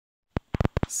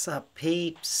Sup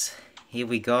peeps, here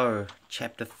we go,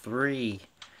 chapter 3.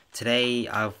 Today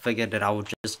I figured that I would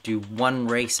just do one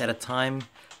race at a time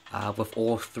with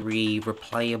all three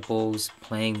replayables,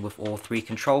 playing with all three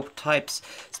control types.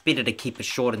 It's better to keep it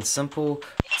short and simple.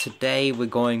 Today we're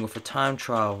going with a time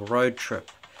trial road trip.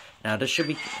 Now this should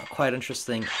be quite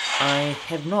interesting. I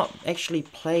have not actually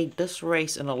played this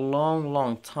race in a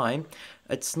long time.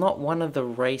 It's not one of the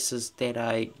races that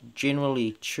I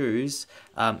generally choose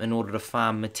in order to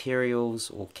farm materials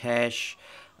or cash.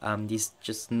 There's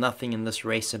just nothing in this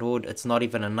race at all. It's not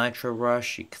even a nitro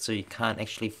rush, so you can't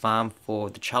actually farm for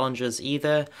the challenges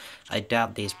either. I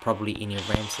doubt there's probably any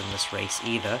ramps in this race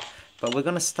either. But we're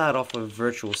going to start off with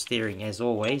virtual steering as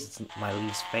always. It's my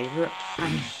least favorite.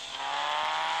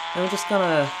 And we're just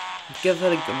gonna give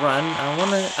it a run.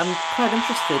 I'm quite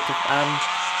interested to, I'm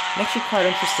actually quite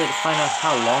interested to find out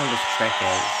how long this track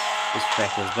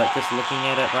is. But just looking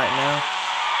at it right now,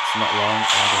 it's not long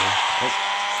at all. Oh,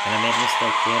 and I made a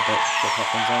mistake here, but shit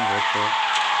happens on virtual.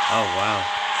 Oh wow,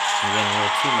 I'm getting a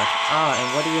little too much. Ah, and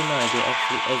what do you know? There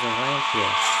actually is a ramp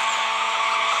here.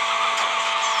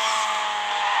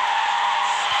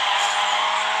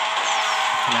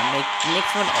 Can I make the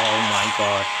next one? Oh my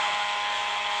god.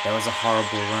 That was a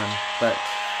horrible run, but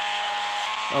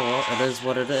oh well, it is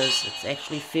what it is. It's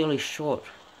actually fairly short.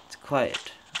 I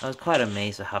was quite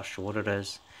amazed at how short it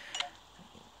is.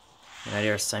 You know,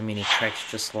 there are so many tracks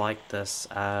just like this.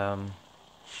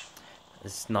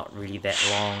 It's not really that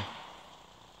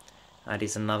long.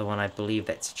 There's another one, I believe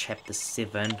that's chapter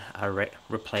 7,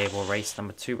 replayable race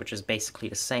number 2, which is basically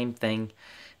the same thing,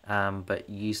 but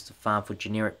used to farm for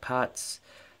generic parts.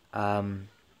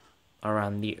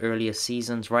 Around the earlier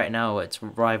seasons. Right now it's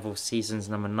rival seasons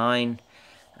number 9,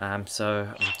 so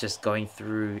I'm just going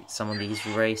through some of these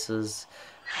races.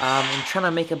 I'm trying to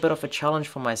make a bit of a challenge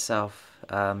for myself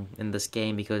in this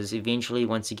game, because eventually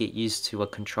once you get used to a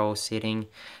control setting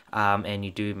and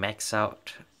you do max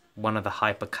out one of the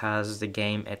hypercars of the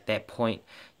game, at that point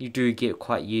you do get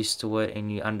quite used to it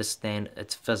and you understand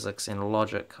its physics and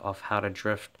logic of how to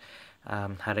drift,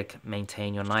 how to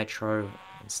maintain your nitro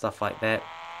and stuff like that.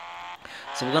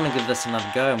 So we're going to give this another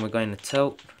go and we're going to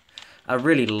tilt. I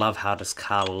really love how this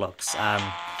car looks.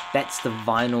 That's the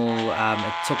vinyl.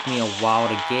 It took me a while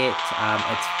to get.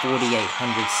 It's 4,800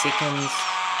 seconds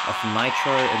of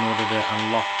nitro in order to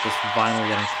unlock this vinyl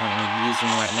that I'm currently using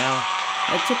right now.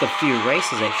 It took a few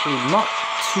races actually, not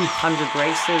 200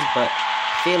 races, but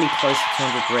fairly close to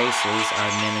 200 races. I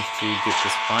managed to get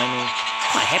this vinyl.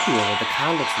 Quite happy with it. The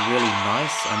car looks really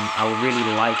nice. I really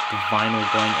like the vinyl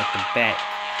going at the back.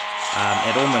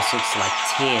 It almost looks like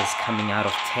tears coming out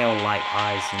of tail light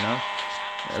eyes, you know?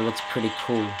 It looks pretty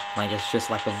cool. Like it's just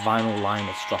like a vinyl line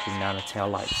that's dropping down the tail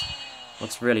lights.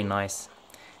 Looks really nice.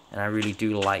 And I really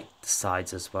do like the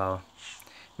sides as well.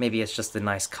 Maybe it's just a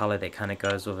nice color that kind of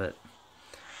goes with it.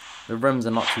 The rims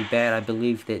are not too bad. I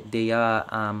believe that they are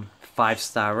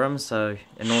 5-star rims. So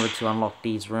in order to unlock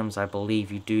these rims, I believe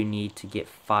you do need to get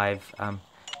 5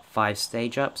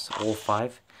 stage ups, all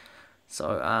 5.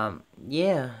 So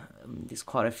yeah, there's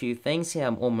quite a few things here.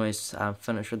 I'm almost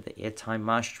finished with the airtime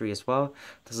mastery as well.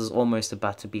 This is almost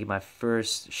about to be my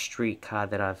first street car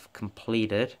that I've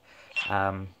completed.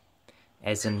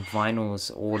 As in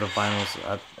vinyls, all the vinyls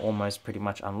are almost pretty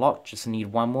much unlocked. Just need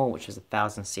one more, which is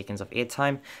 1,000 seconds of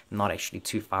airtime. Not actually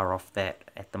too far off that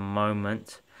at the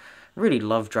moment. Really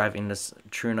love driving this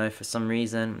Truno for some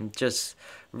reason. It just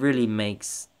really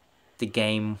makes the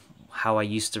game how I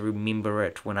used to remember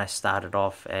it when I started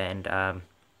off, and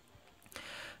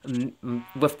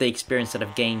with the experience that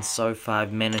I've gained so far,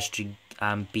 I've managed to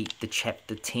beat the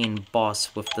chapter 10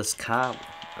 boss with this car,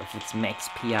 with its max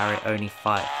PR at only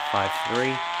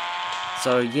 553.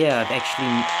 So yeah, I've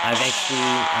actually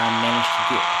managed to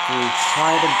get through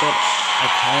quite a bit. I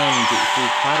can get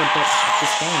through quite a bit of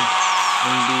this game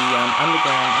in the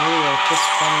underground area just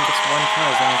from this one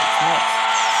car as long as it's max.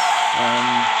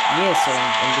 Yeah, so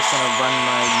I'm just gonna run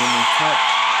my normal touch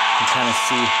and kind of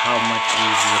see how much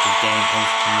easier the game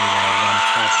is to me when I run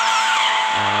touch.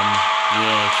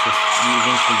 Yeah, it's just, you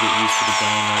eventually get used to the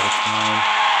game over time,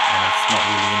 and it's not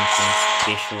really anything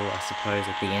special, I suppose,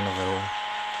 at the end of it all.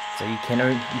 So you can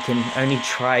only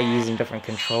try using different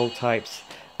control types,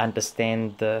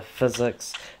 understand the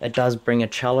physics. It does bring a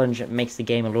challenge, it makes the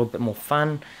game a little bit more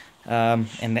fun,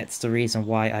 and that's the reason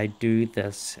why I do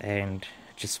this, and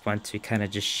just want to kind of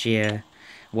just share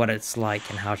what it's like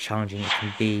and how challenging it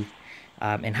can be,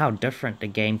 and how different the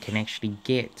game can actually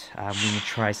get when you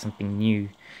try something new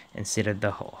instead of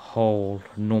the whole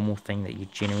normal thing that you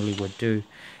generally would do.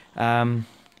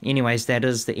 Anyways, that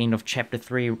is the end of chapter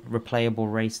 3,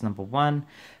 replayable race number 1.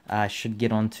 Should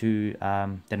get on to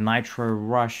the Nitro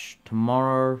Rush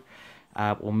tomorrow,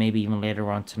 or maybe even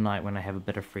later on tonight when I have a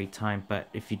bit of free time. But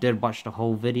if you did watch the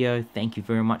whole video, thank you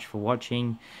very much for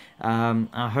watching.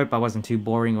 I hope I wasn't too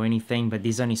boring or anything, but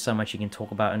there's only so much you can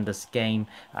talk about in this game.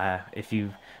 If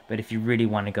you really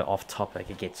want to go off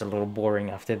topic, it gets a little boring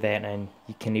after that, and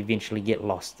you can eventually get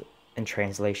lost in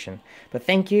translation. But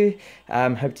thank you.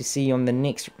 Hope to see you on the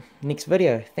next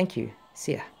video. Thank you.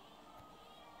 See ya.